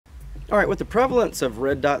All right, with the prevalence of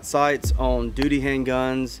red dot sights on duty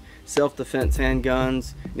handguns, self-defense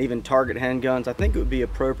handguns, and even target handguns, I think it would be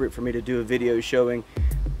appropriate for me to do a video showing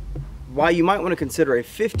why you might want to consider a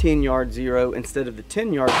 15-yard zero instead of the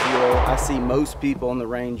 10-yard zero I see most people on the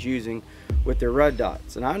range using with their red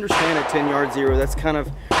dots. And I understand a 10-yard zero, that's kind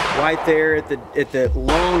of right there at the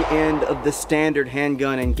long end of the standard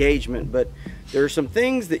handgun engagement, but there are some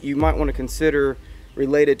things that you might want to consider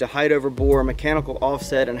related to height over bore, mechanical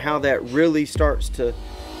offset, and how that really starts to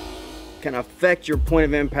kind of affect your point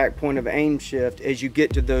of impact, point of aim shift as you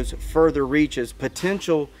get to those further reaches,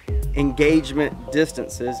 potential engagement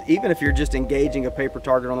distances, even if you're just engaging a paper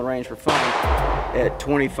target on the range for fun at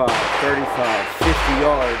 25, 35, 50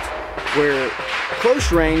 yards, where close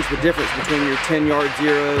range, the difference between your 10-yard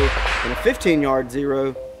zero and a 15-yard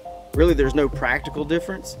zero, really there's no practical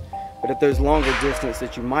difference. But at those longer distance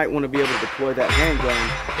that you might want to be able to deploy that handgun,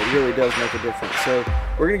 it really does make a difference. So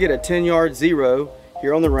we're going to get a 10-yard zero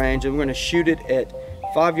here on the range, and we're going to shoot it at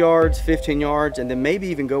 5 yards, 15 yards, and then maybe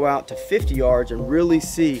even go out to 50 yards and really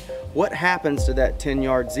see what happens to that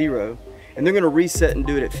 10-yard zero. And they're going to reset and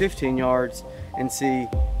do it at 15 yards and see,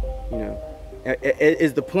 you know,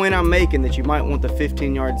 is the point I'm making that you might want the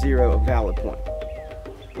 15-yard zero a valid point?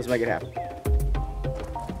 Let's make it happen.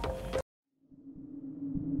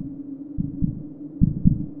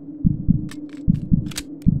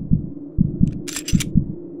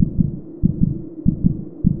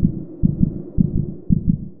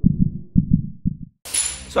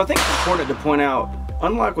 So I think it's important to point out,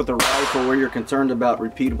 unlike with the rifle where you're concerned about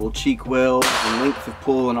repeatable cheek welds and length of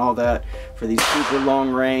pull and all that for these super long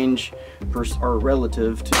range or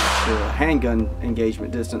relative to handgun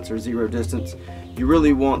engagement distance or zero distance, you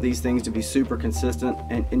really want these things to be super consistent,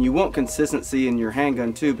 and you want consistency in your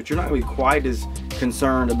handgun too, but you're not going to be quite as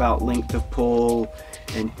concerned about length of pull,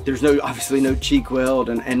 and there's obviously no cheek weld,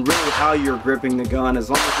 and really how you're gripping the gun, as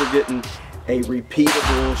long as you're getting a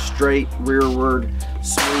repeatable, straight, rearward,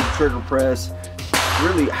 smooth trigger press.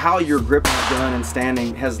 Really, how you're gripping the gun and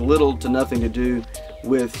standing has little to nothing to do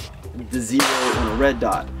with the zero on a red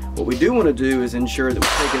dot. What we do want to do is ensure that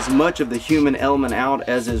we take as much of the human element out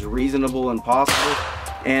as is reasonable and possible,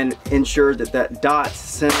 and ensure that that dot's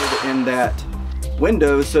centered in that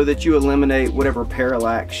window so that you eliminate whatever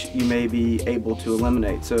parallax you may be able to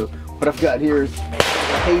eliminate. So what I've got here is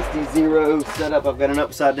a hasty zero setup. I've got an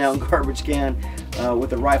upside down garbage can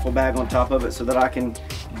with a rifle bag on top of it so that I can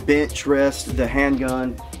bench rest the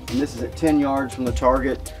handgun, and this is at 10 yards from the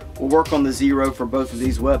target. We'll work on the zero for both of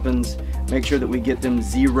these weapons, make sure that we get them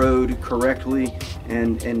zeroed correctly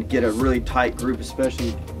and get a really tight group,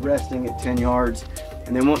 especially resting at 10 yards.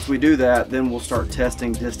 And then once we do that, then we'll start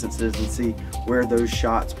testing distances and see where those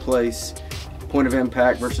shots place, point of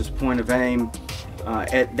impact versus point of aim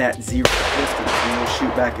at that zero distance, and we'll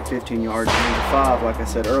shoot back at 15 yards and into 5, like I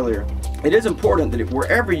said earlier. It is important that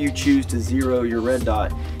wherever you choose to zero your red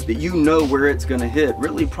dot, that you know where it's going to hit,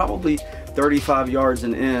 really probably 35 yards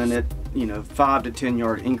and in at, you know, 5 to 10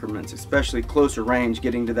 yard increments, especially closer range,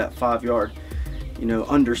 getting to that 5 yard, you know,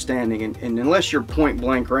 understanding. And unless you're point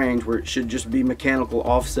blank range where it should just be mechanical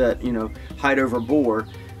offset, you know, height over bore,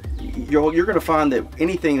 you're going to find that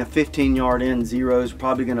anything a 15 yard in zero is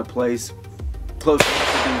probably going to place close to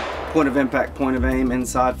the point of impact, point of aim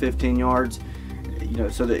inside 15 yards. You know,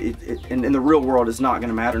 so that in the real world it's not going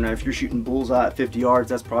to matter. Now if you're shooting bullseye at 50 yards,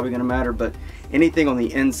 that's probably going to matter, but anything on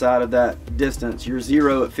the inside of that distance, your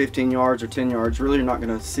zero at 15 yards or 10 yards, really you're not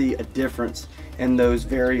going to see a difference in those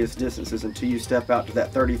various distances until you step out to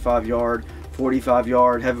that 35 yard, 45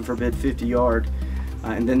 yard, heaven forbid 50 yard,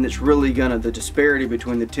 and then it's really gonna, the disparity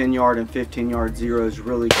between the 10 yard and 15 yard zeros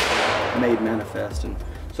really made manifest. And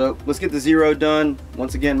so let's get the zero done.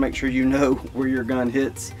 Once again, make sure you know where your gun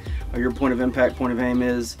hits, or your point of impact, point of aim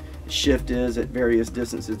is, shift is at various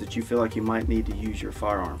distances that you feel like you might need to use your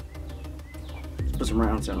firearm. Let's put some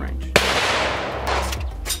rounds in range.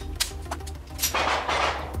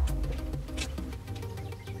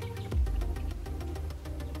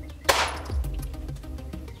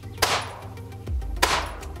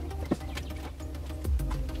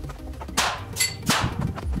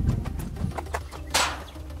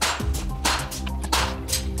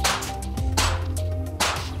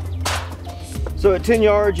 So at 10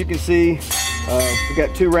 yards, you can see we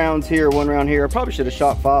got 2 rounds here, 1 round here. I probably should have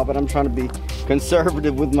shot 5, but I'm trying to be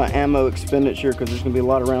conservative with my ammo expenditure because there's going to be a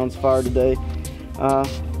lot of rounds fired today.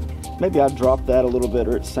 Maybe I dropped that a little bit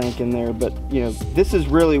or it sank in there, but you know, this is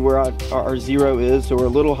really where our zero is. So we're a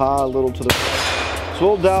little high, a little to the right. So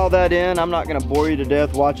we'll dial that in. I'm not going to bore you to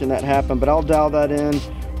death watching that happen, but I'll dial that in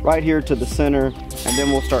right here to the center, and then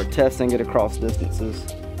we'll start testing it across distances.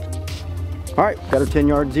 All right, got our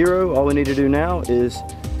 10-yard zero. All we need to do now is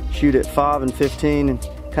shoot at 5 and 15 and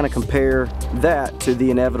kind of compare that to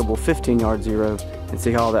the inevitable 15-yard zero and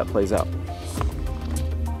see how all that plays out.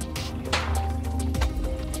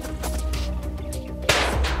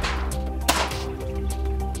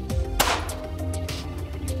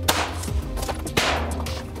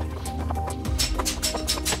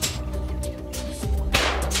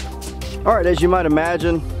 All right, as you might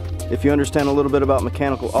imagine, if you understand a little bit about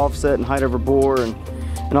mechanical offset and height over bore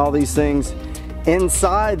and all these things,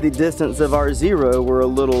 inside the distance of our zero, we're a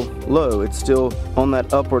little low. It's still on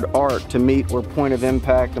that upward arc to meet where point of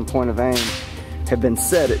impact and point of aim have been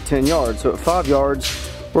set at 10 yards. So at 5 yards,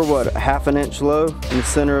 we're what, a ½ an inch low in the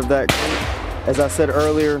center of that group. As I said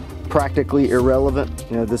earlier, practically irrelevant.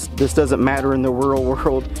 You know, this doesn't matter in the real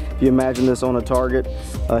world. If you imagine this on a target,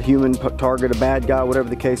 a human target, a bad guy, whatever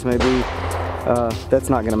the case may be, that's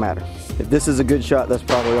not gonna matter. If this is a good shot, that's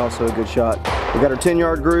probably also a good shot. We got our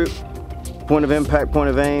 10-yard group, point of impact, point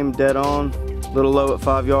of aim, dead on, a little low at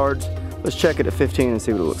 5 yards. Let's check it at 15 and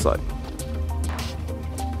see what it looks like.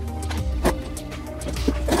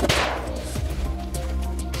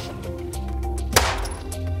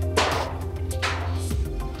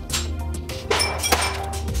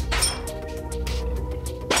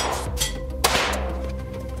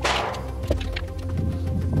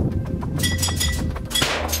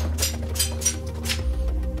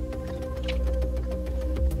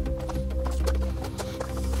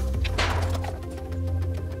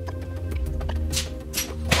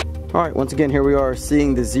 All right, once again, here we are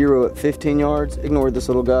seeing the zero at 15 yards. Ignore this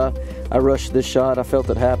little guy. I rushed this shot. I felt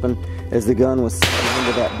it happen as the gun was sitting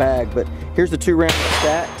into that bag. But here's the 2 rounds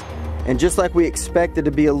stacked. And just like we expected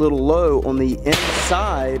to be a little low on the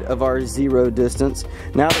inside of our zero distance,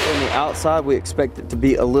 now that we're on the outside, we expect it to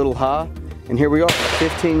be a little high. And here we are at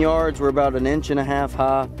 15 yards. We're about 1.5 inches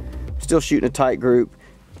high. Still shooting a tight group.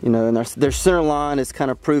 You know, and their center line is kind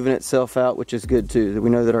of proving itself out, which is good too. We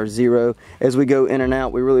know that our zero, as we go in and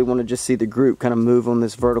out, we really want to just see the group kind of move on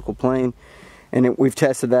this vertical plane, and we've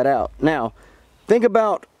tested that out. Now, think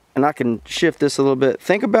about, and I can shift this a little bit,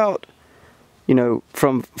 think about, you know,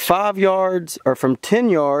 from 5 yards, or from 10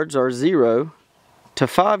 yards, our zero, to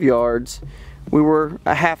 5 yards, we were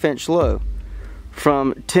a ½ inch low.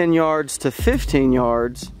 From 10 yards to 15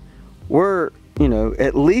 yards, we're, you know,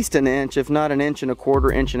 at least an inch, if not 1.25 inches,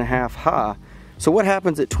 1.5 inches high. So what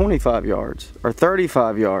happens at 25 yards or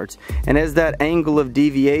 35 yards? And as that angle of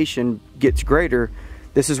deviation gets greater,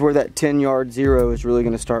 this is where that 10-yard zero is really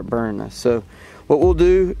going to start burning us. So what we'll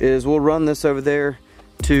do is we'll run this over there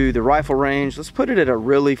to the rifle range. Let's put it at a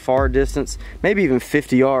really far distance, maybe even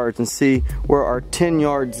 50 yards, and see where our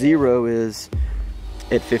 10-yard zero is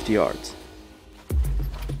at 50 yards.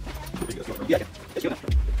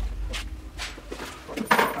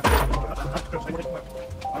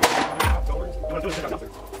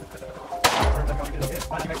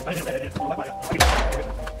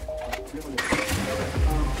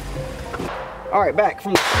 All right, back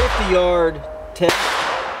from the 50-yard test.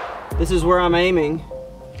 This is where I'm aiming.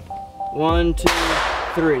 1, 2,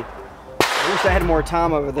 3. I wish I had more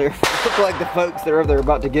time over there. It looked like the folks that are over there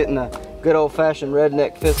about to get in a good old-fashioned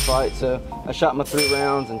redneck fist fight, so I shot my 3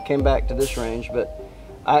 rounds and came back to this range. But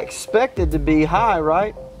I expected to be high,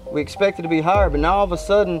 right? We expected to be higher, but now all of a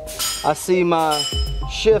sudden I see my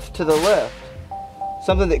shift to the left.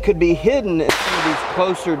 Something that could be hidden at some of these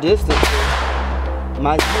closer distances.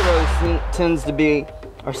 My zero tends to be,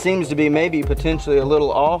 or seems to be, maybe potentially a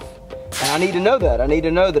little off. And I need to know that. I need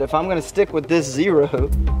to know that if I'm going to stick with this zero,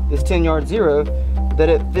 this 10-yard zero, that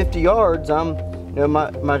at 50 yards, I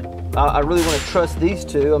really want to trust these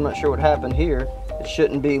two. I'm not sure what happened here. It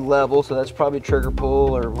shouldn't be level, so that's probably trigger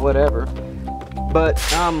pull or whatever. But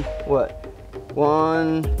I'm what?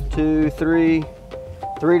 1, 2, 3,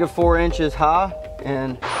 3 to 4 inches high,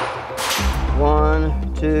 and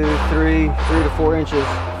 1, 2, 3, 3 to 4 inches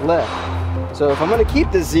left. So if I'm going to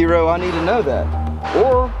keep this zero, I need to know that.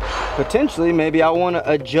 Or potentially, maybe I want to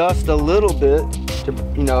adjust a little bit to,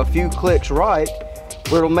 you know, a few clicks right,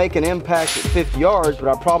 where it'll make an impact at 50 yards, but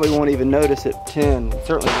I probably won't even notice at 10.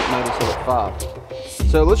 Certainly won't notice it at 5.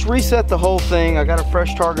 So let's reset the whole thing. I got a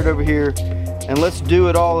fresh target over here, and let's do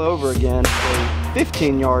it all over again. A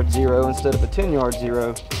 15-yard zero instead of a 10-yard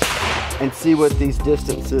zero, and see what these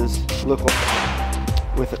distances look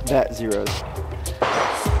like with that zero.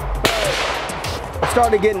 I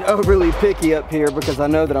started getting overly picky up here because I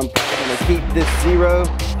know that I'm probably going to keep this zero,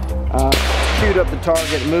 shoot up the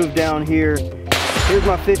target, move down here. Here's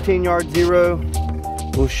my 15-yard zero.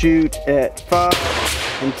 We'll shoot at 5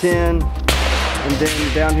 and 10, and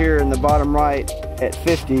then down here in the bottom right at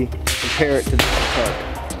 50, compare it to the target.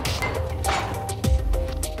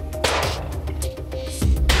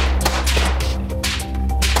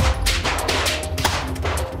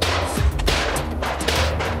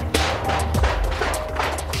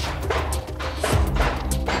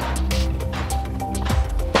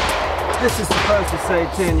 This is supposed to say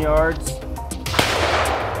 10 yards.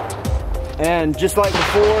 And just like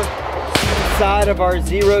before, side of our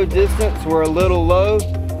zero distance, we're a little low.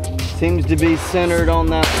 Seems to be centered on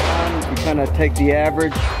that line. You kind of take the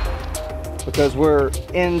average because we're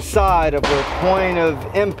inside of where point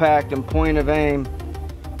of impact and point of aim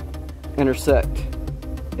intersect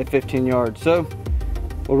at 15 yards. So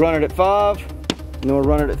we'll run it at 5 and then we'll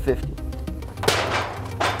run it at 50.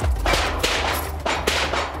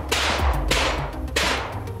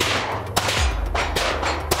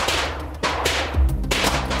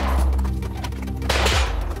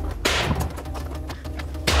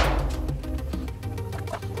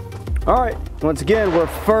 Alright, once again, we're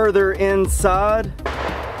further inside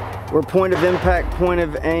where point of impact, point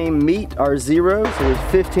of aim meet our zero. So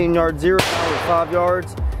there's 15 yard zero, now we're 5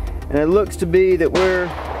 yards. And it looks to be that we're,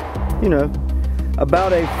 you know,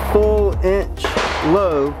 about a full inch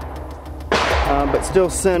low, but still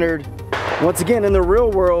centered. Once again, in the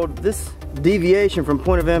real world, this deviation from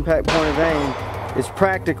point of impact, point of aim is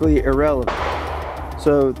practically irrelevant.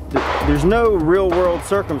 So there's no real world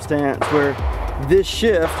circumstance where this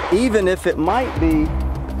shift, even if it might be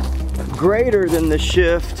greater than the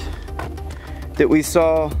shift that we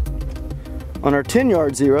saw on our 10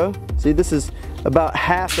 yard zero. See, this is about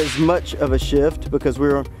half as much of a shift because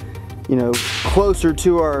we're, you know, closer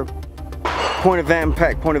to our point of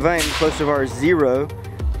impact, point of aim, close to our zero.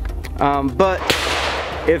 But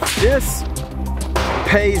if this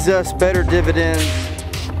pays us better dividends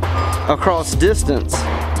across distance,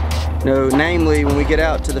 you know, namely when we get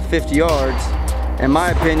out to the 50 yards, in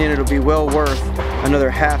my opinion, it'll be well worth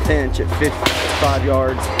another ½ inch at 55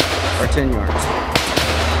 yards or 10 yards.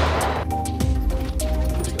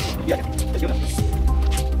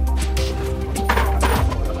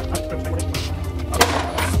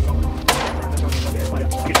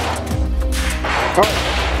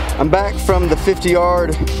 Alright, I'm back from the 50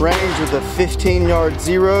 yard range with a 15 yard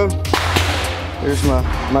zero. There's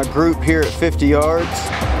my group here at 50 yards.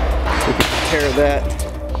 We can compare that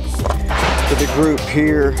to the group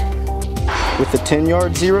here with the 10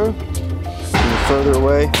 yard zero, and further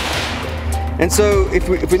away. And so if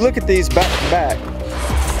we look at these back to back,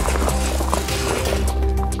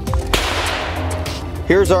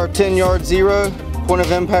 here's our 10 yard zero, point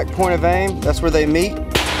of impact, point of aim, that's where they meet.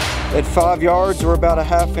 At 5 yards, we're about a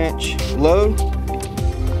 ½ inch low.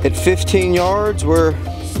 At 15 yards, we're,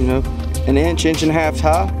 you know, an inch, inch and a half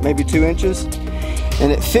high, maybe 2 inches.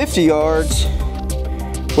 And at 50 yards,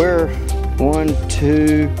 we're 1,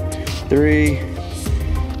 2, 3,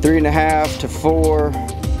 3.5 to 4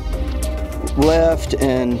 left,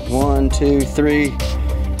 and 1, 2, 3,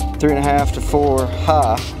 3.5 to 4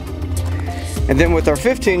 high. And then with our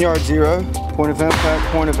 15 yard zero, point of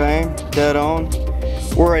impact, point of aim, dead on,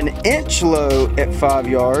 we're an inch low at 5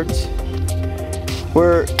 yards.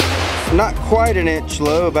 We're not quite an inch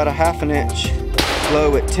low, about a ½ inch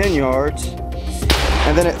low at 10 yards.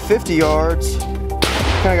 And then at 50 yards,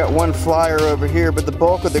 kind of got one flyer over here, but the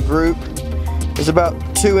bulk of the group is about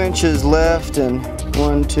 2 inches left and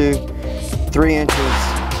 1, 2, 3 inches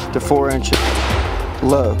to 4 inches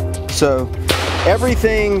low. So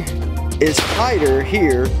everything is tighter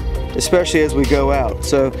here, especially as we go out.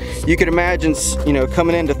 So you could imagine, you know,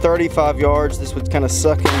 coming into 35 yards, this would kind of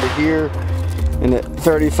suck into here, and at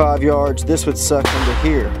 35 yards, this would suck into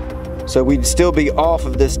here. So we'd still be off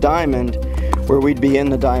of this diamond where we'd be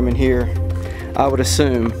in the diamond here, I would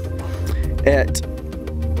assume, at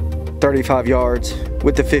 35 yards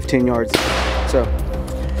with the 15 yards. So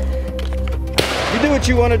you do what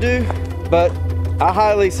you want to do, but I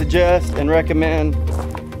highly suggest and recommend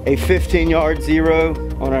a 15 yard zero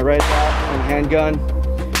on a red dot and handgun.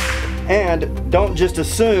 And don't just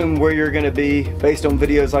assume where you're going to be based on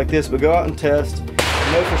videos like this, but go out and test.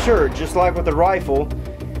 Know for sure, just like with the rifle,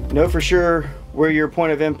 know for sure where your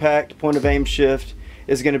point of impact, point of aim shift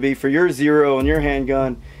is going to be for your zero on your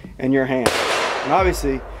handgun and your hand. And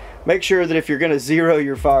obviously, make sure that if you're going to zero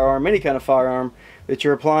your firearm, any kind of firearm, that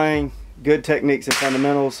you're applying good techniques and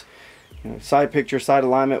fundamentals, you know, side picture, side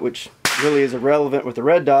alignment, which really is irrelevant with the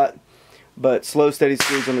red dot, but slow, steady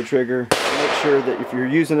squeeze on the trigger. Make sure that if you're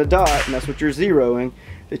using a dot, and that's what you're zeroing,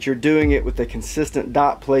 that you're doing it with a consistent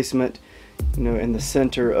dot placement, you know, in the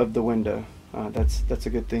center of the window. That's a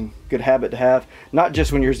good thing, good habit to have, not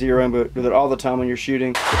just when you're zeroing, but all the time when you're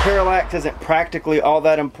shooting. The parallax isn't practically all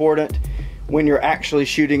that important when you're actually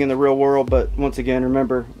shooting in the real world, but once again,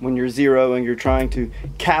 remember, when you're zeroing, you're trying to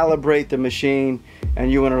calibrate the machine,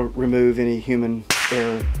 and you want to remove any human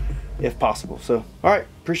error if possible. So, all right,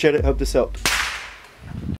 appreciate it. Hope this helped.